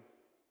am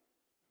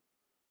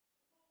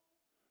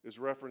is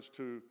reference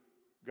to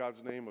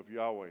God's name of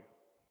Yahweh.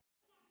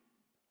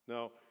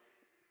 Now,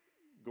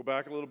 go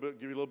back a little bit,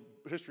 give you a little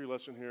history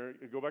lesson here.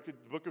 You go back to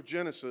the book of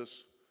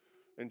Genesis,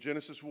 and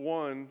Genesis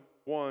 1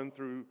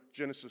 through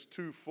Genesis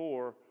 2,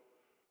 4,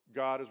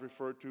 God is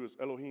referred to as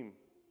Elohim.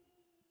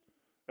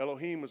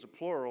 Elohim is a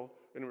plural,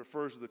 and it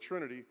refers to the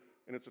Trinity,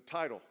 and it's a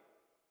title.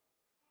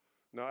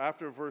 Now,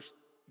 after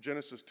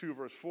Genesis 2,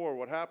 verse 4,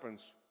 what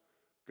happens?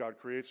 God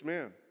creates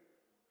man.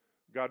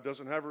 God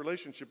doesn't have a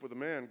relationship with a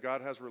man.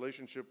 God has a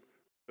relationship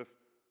with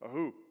a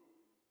who?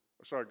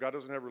 God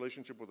doesn't have a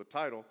relationship with a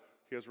title.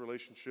 He has a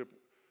relationship.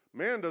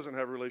 Man doesn't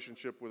have a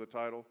relationship with a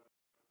title.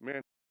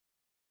 Man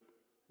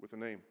with a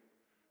name.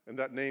 And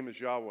that name is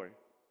Yahweh.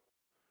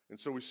 And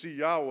so we see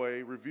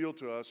Yahweh revealed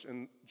to us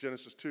in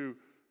Genesis 2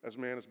 as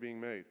man is being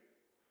made.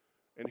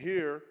 And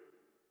here,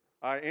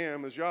 I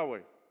am is Yahweh.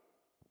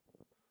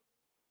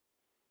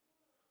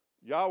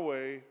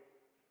 Yahweh,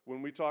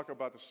 when we talk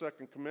about the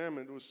second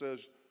commandment, it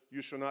says,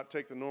 you shall not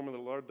take the name of the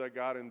Lord thy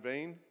God in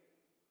vain.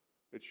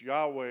 It's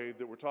Yahweh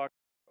that we're talking about.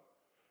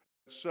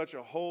 It's such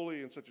a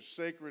holy and such a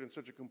sacred and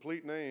such a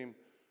complete name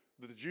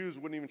that the Jews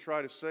wouldn't even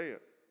try to say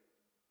it,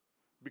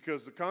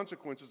 because the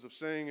consequences of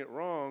saying it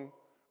wrong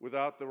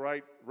without the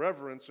right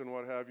reverence and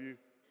what have you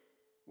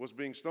was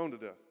being stoned to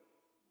death.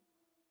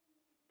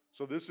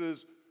 So this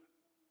is,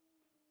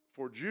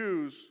 for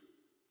Jews,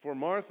 for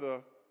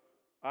Martha,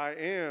 I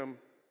am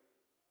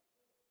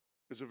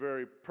is a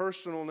very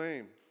personal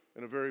name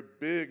and a very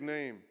big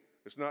name.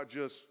 It's not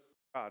just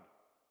God.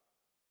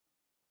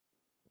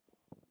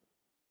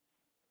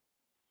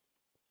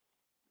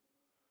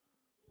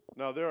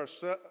 Now, there are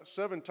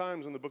 7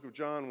 times in the book of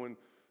John when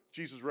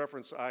Jesus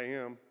referenced I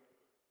am,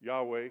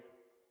 Yahweh.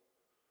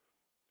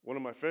 One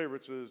of my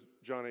favorites is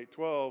John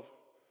 8:12.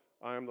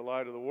 I am the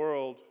light of the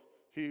world.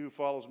 He who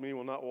follows me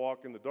will not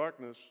walk in the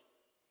darkness,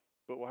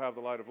 but will have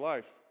the light of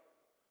life.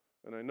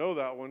 And I know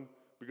that one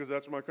because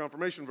that's my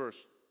confirmation verse.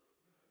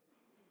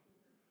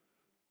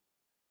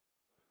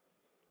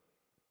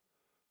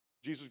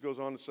 Jesus goes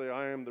on to say,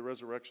 I am the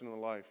resurrection and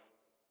the life.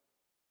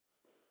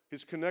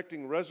 He's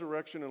connecting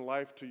resurrection and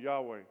life to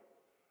Yahweh.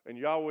 And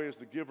Yahweh is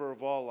the giver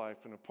of all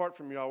life. And apart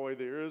from Yahweh,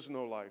 there is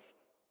no life.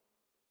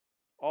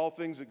 All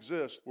things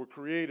exist, were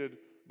created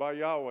by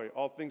Yahweh.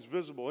 All things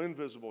visible,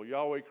 invisible,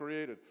 Yahweh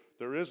created.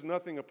 There is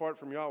nothing apart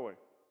from Yahweh.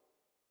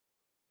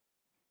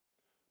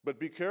 But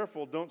be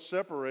careful, don't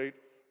separate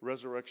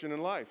resurrection,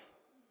 and life.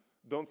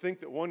 Don't think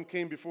that one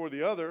came before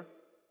the other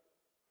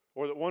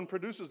or that one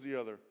produces the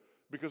other.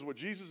 Because what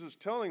Jesus is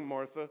telling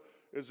Martha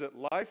is that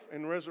life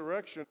and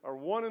resurrection are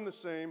one and the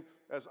same,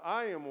 as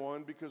I am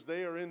one, because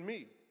they are in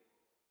me.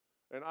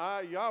 And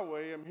I,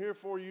 Yahweh, am here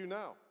for you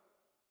now.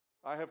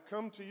 I have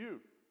come to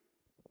you.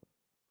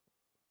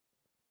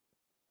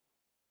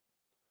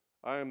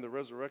 I am the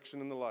resurrection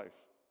and the life.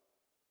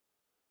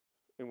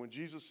 And when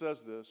Jesus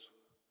says this,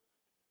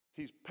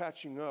 he's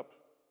patching up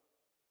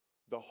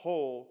the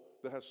hole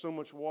that has so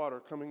much water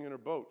coming in her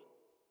boat.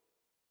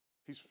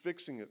 He's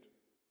fixing it.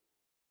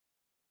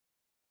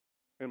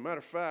 And matter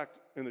of fact,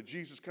 in the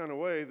Jesus kind of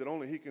way that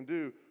only he can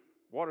do,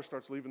 water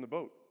starts leaving the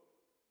boat.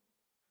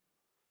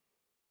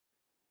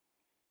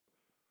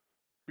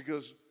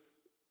 Because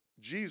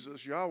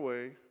Jesus,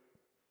 Yahweh,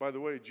 by the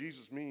way,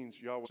 Jesus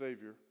means Yahweh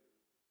Savior.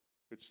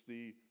 It's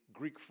the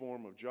Greek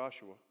form of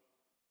Joshua,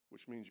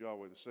 which means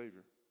Yahweh the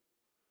Savior.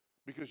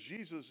 Because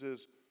Jesus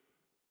is,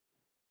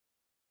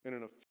 in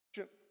an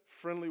efficient,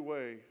 friendly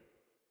way,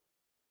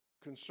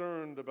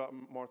 concerned about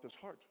Martha's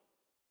heart.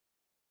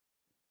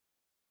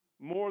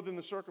 More than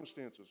the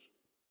circumstances.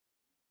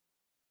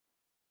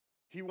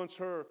 He wants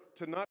her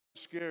to not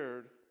be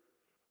scared,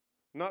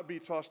 not be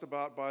tossed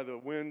about by the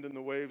wind and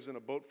the waves in a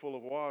boat full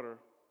of water.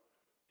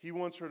 He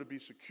wants her to be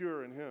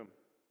secure in him.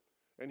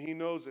 And he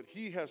knows that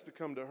he has to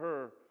come to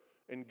her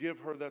and give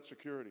her that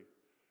security.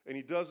 And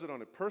he does it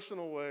on a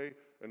personal way,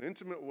 an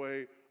intimate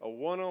way, a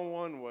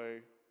one-on-one way,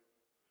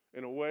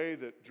 in a way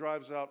that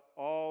drives out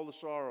all the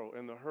sorrow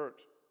and the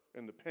hurt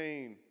and the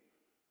pain.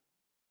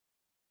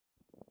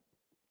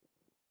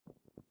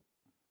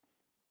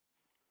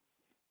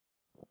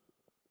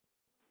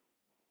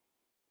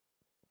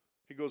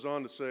 He goes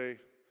on to say,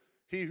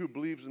 he who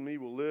believes in me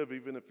will live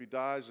even if he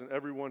dies, and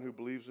everyone who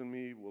believes in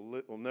me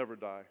will never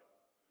die.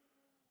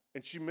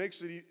 And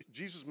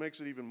Jesus makes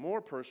it even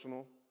more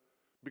personal,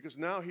 because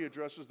now he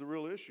addresses the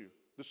real issue,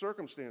 the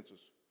circumstances.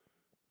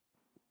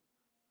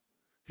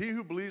 He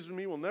who believes in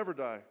me will never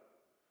die.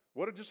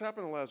 What had just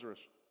happened to Lazarus?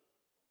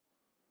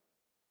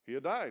 He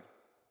had died.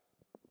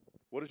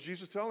 What is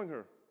Jesus telling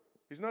her?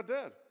 He's not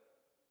dead.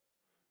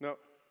 Now,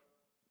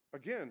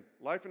 again,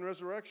 life and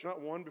resurrection,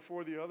 not one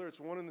before the other. It's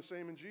one and the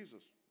same in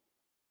Jesus.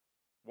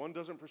 One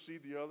doesn't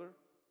precede the other.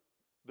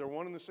 They're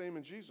one and the same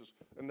in Jesus.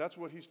 And that's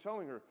what he's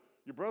telling her.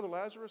 Your brother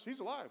Lazarus, he's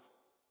alive.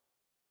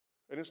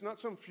 And it's not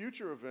some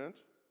future event.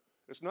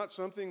 It's not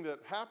something that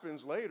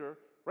happens later,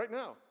 right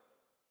now.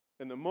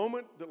 And the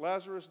moment that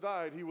Lazarus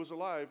died, he was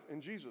alive in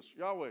Jesus,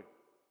 Yahweh.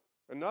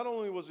 And not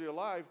only was he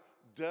alive,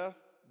 death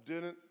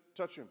didn't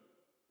touch him,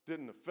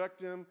 didn't affect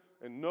him,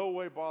 in no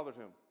way bothered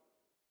him.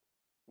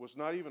 Was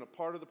not even a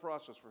part of the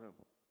process for him.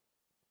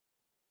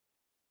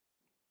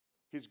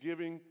 He's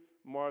giving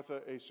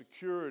Martha a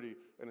security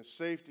and a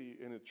safety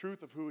and a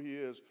truth of who he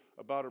is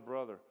about her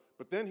brother.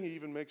 But then he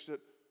even makes it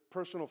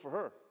personal for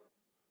her.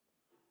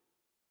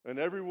 And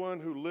everyone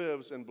who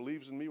lives and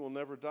believes in me will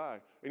never die.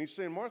 And he's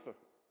saying, Martha,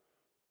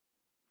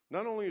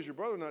 not only is your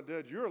brother not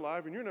dead, you're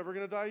alive and you're never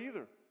going to die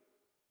either.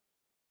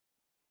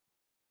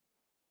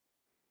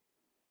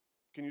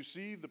 Can you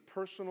see the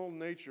personal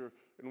nature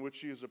in which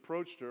he has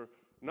approached her,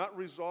 not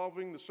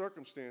resolving the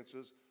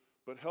circumstances,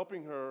 but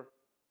helping her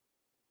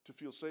to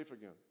feel safe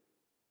again?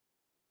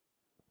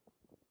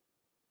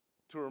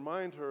 To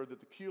remind her that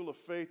the keel of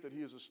faith that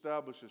he has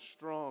established is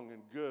strong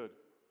and good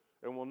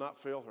and will not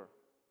fail her,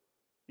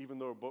 even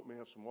though her boat may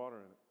have some water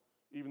in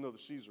it, even though the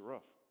seas are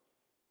rough.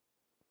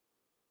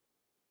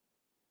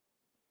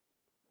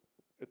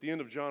 At the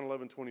end of John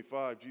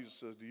 11:25, Jesus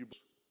says, do you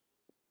believe?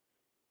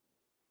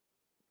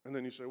 And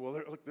then you say, well,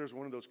 look, there's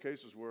one of those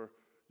cases where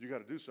you got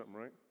to do something,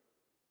 right?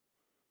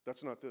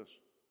 That's not this.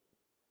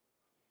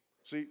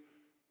 See,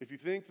 if you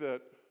think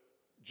that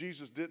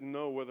Jesus didn't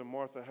know whether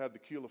Martha had the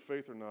keel of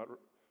faith or not,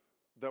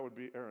 that would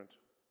be errant.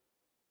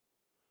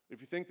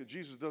 If you think that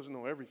Jesus doesn't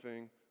know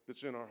everything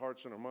that's in our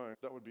hearts and our minds,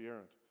 that would be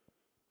errant.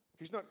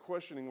 He's not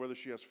questioning whether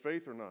she has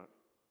faith or not.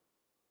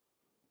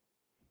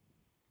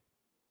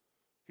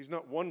 He's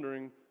not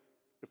wondering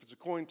if it's a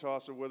coin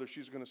toss of whether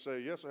she's going to say,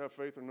 yes, I have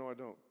faith, or no, I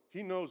don't.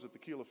 He knows that the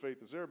keel of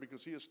faith is there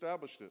because he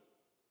established it.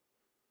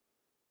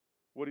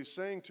 What he's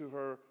saying to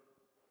her,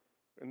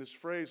 and this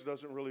phrase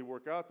doesn't really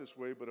work out this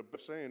way, but a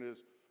saying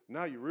is,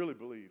 now you really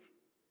believe.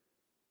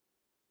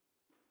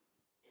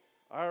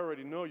 I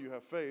already know you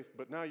have faith,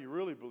 but now you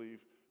really believe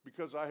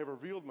because I have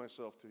revealed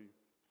myself to you.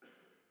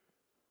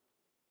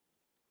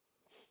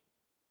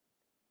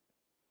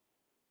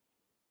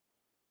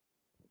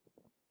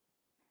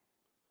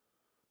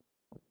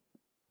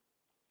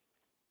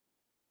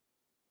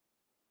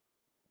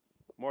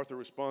 Martha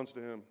responds to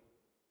him.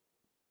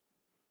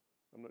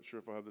 I'm not sure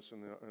if I have this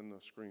in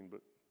the screen,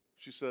 but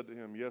she said to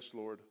him, yes,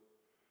 Lord,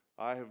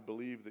 I have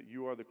believed that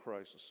you are the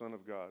Christ, the Son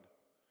of God,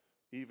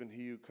 even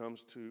he who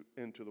comes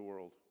into the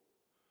world.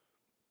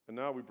 And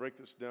now we break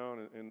this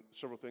down, and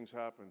several things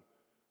happen.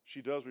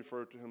 She does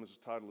refer to him as his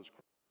title as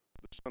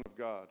Christ, the Son of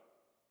God,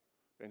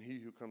 and he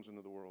who comes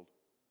into the world.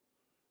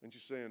 And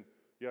she's saying,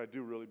 yeah, I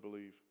do really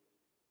believe.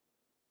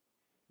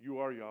 You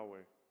are Yahweh.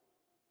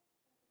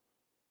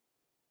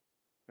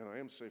 and I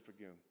am safe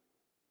again.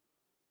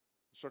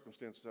 The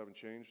circumstances haven't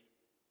changed,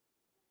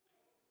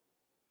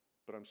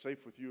 but I'm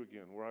safe with you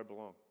again, where I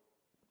belong.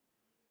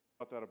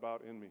 Got that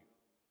about in me.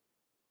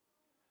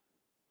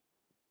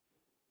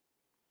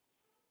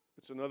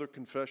 It's another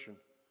confession,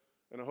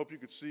 and I hope you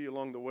could see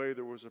along the way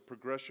there was a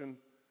progression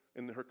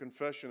in her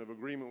confession of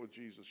agreement with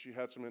Jesus. She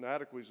had some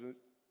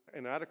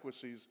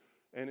inadequacies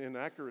and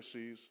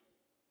inaccuracies,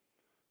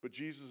 but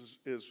Jesus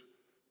is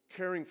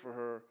caring for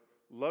her,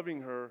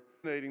 loving her,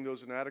 eliminating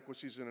those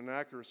inadequacies and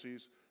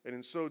inaccuracies, and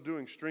in so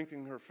doing,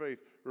 strengthening her faith,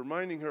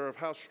 reminding her of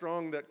how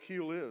strong that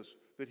keel is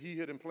that he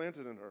had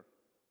implanted in her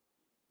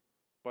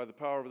by the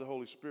power of the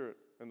Holy Spirit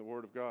and the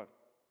Word of God.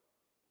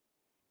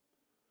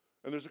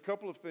 And there's a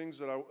couple of things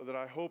that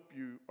I hope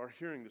you are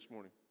hearing this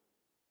morning.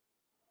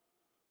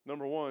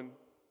 Number one,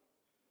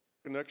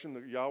 connection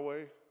to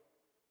Yahweh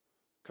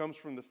comes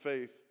from the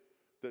faith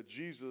that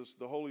Jesus,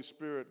 the Holy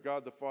Spirit,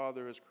 God the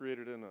Father, has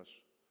created in us.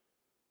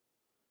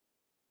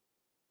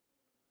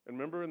 And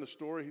remember in the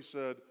story, he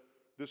said,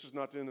 this is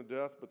not the end of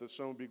death, but that the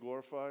Son will be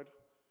glorified.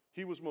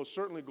 He was most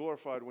certainly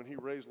glorified when he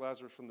raised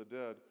Lazarus from the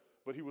dead,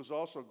 but he was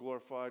also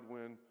glorified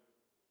when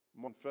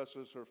Mom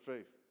confesses her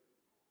faith.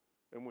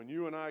 And when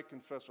you and I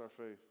confess our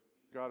faith,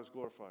 God is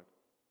glorified.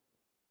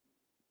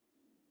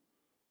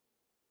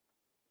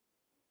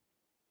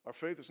 Our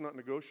faith is not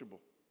negotiable.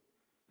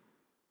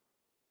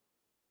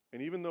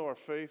 And even though our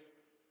faith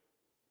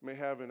may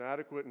have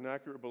inadequate and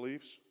inaccurate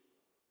beliefs,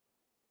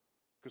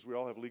 because we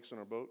all have leaks in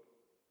our boat,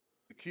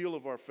 the keel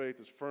of our faith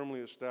is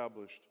firmly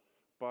established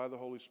by the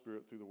Holy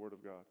Spirit through the Word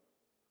of God.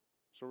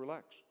 So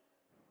relax.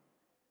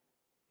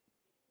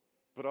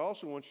 But I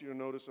also want you to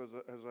notice,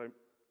 as I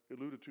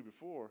alluded to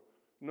before,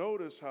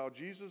 notice how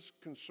Jesus'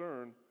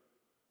 concern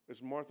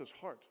is Martha's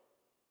heart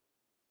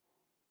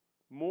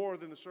more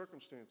than the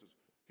circumstances.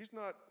 He's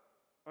not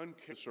uncaring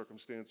with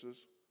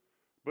circumstances,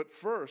 but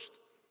first,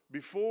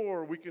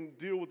 before we can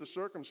deal with the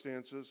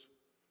circumstances,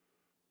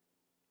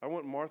 I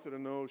want Martha to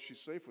know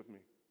she's safe with me.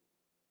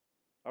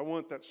 I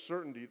want that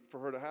certainty for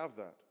her to have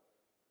that.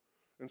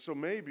 And so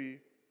maybe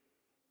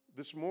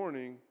this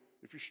morning,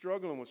 if you're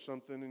struggling with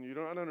something and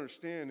you're not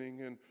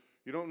understanding and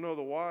you don't know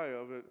the why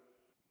of it,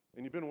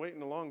 and you've been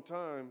waiting a long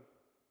time,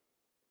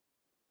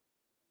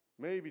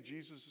 maybe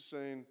Jesus is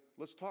saying,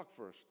 let's talk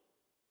first.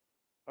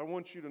 I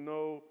want you to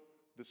know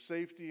the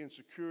safety and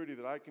security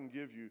that I can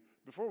give you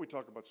before we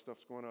talk about stuff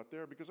that's going out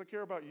there, because I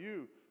care about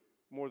you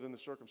more than the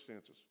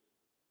circumstances.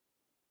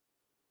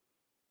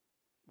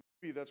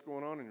 Maybe that's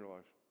going on in your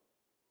life.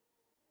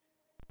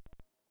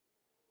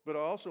 But I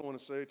also want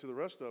to say to the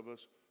rest of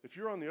us, if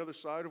you're on the other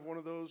side of one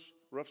of those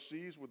rough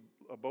seas with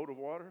a boat of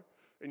water,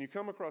 and you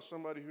come across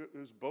somebody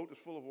whose boat is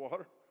full of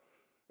water,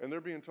 and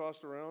they're being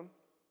tossed around,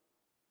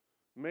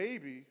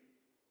 maybe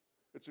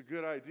it's a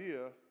good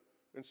idea,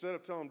 instead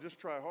of telling them, just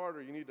try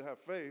harder, you need to have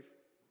faith,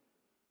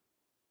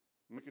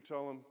 we could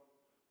tell them,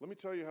 let me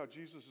tell you how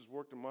Jesus has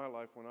worked in my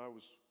life when I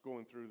was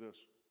going through this.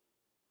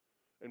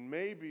 And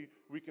maybe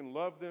we can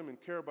love them and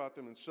care about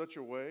them in such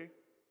a way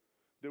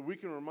that we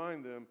can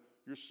remind them,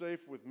 you're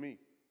safe with me.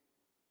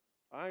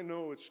 I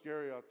know it's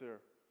scary out there,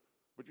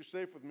 but you're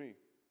safe with me.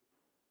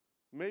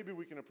 Maybe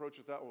we can approach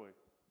it that way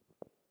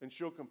and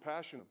show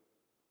compassion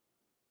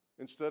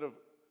instead of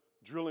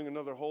drilling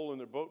another hole in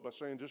their boat by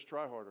saying, just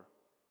try harder.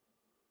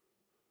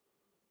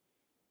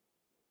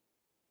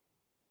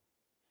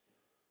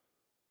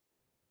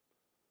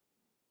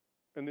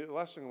 And the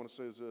last thing I want to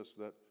say is this,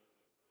 that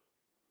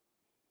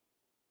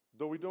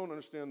though we don't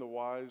understand the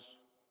whys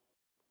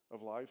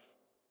of life,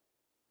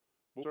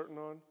 what we're certain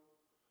on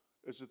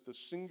is that the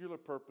singular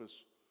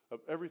purpose of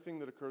everything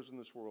that occurs in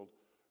this world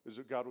is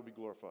that God will be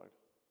glorified.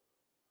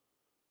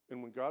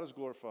 And when God is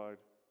glorified,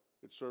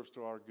 it serves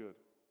to our good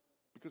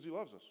because he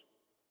loves us.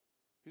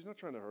 He's not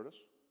trying to hurt us.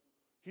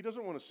 He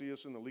doesn't want to see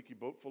us in the leaky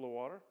boat full of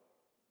water.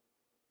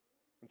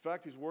 In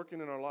fact, he's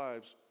working in our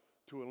lives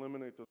to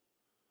eliminate those.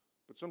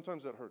 But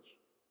sometimes that hurts.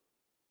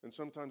 And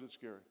sometimes it's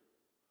scary.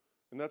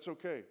 And that's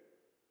okay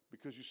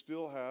because you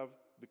still have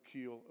the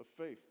keel of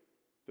faith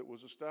that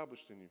was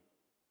established in you.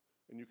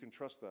 And you can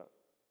trust that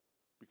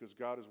because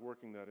God is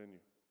working that in you.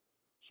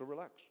 So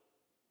relax.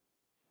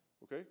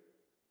 Okay?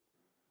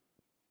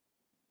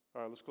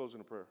 All right, let's close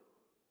in a prayer.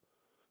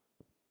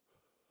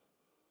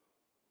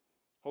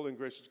 Holy and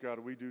gracious God,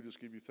 we do just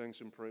give you thanks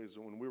and praise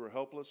that when we were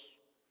helpless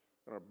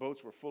and our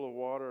boats were full of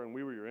water and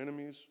we were your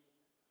enemies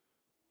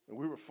and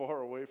we were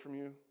far away from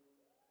you,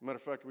 matter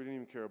of fact, we didn't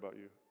even care about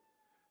you,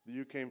 that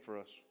you came for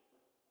us.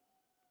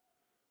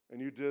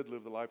 And you did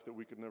live the life that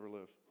we could never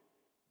live,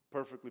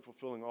 perfectly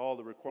fulfilling all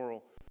the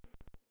moral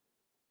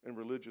and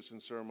religious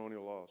and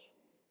ceremonial laws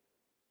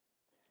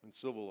and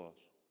civil laws.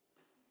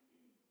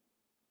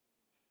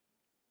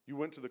 You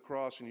went to the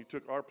cross and you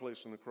took our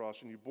place on the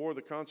cross and you bore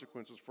the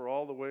consequences for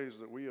all the ways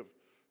that we have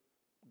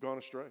gone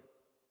astray.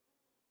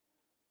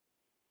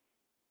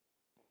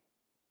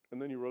 And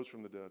then you rose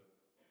from the dead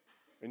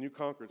and you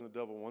conquered the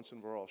devil once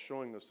and for all,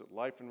 showing us that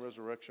life and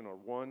resurrection are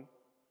one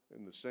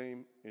and the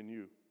same in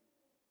you.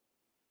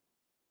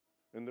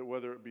 And that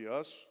whether it be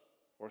us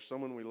or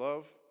someone we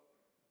love,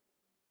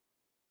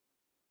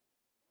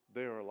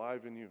 They are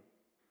alive in you,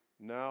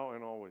 now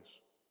and always.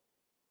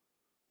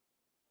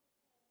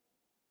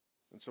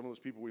 And some of those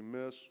people we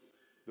miss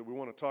that we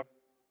want to talk,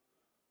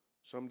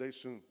 someday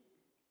soon,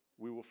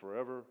 we will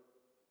forever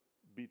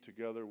be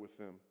together with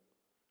them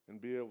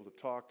and be able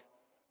to talk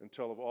and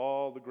tell of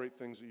all the great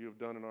things that you have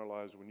done in our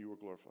lives when you were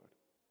glorified.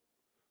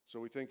 So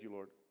we thank you,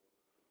 Lord,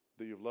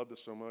 that you've loved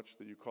us so much,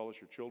 that you call us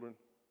your children,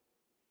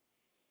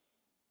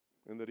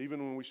 and that even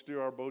when we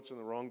steer our boats in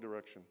the wrong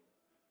direction,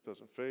 it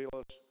doesn't fail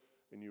us,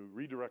 and you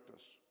redirect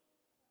us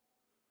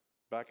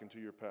back into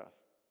your path.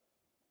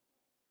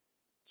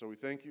 So we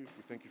thank you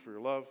for your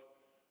love,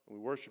 and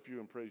we worship you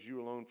and praise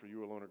you alone, for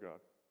you alone are God.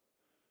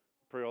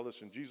 I pray all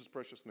this in Jesus'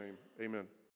 precious name. Amen.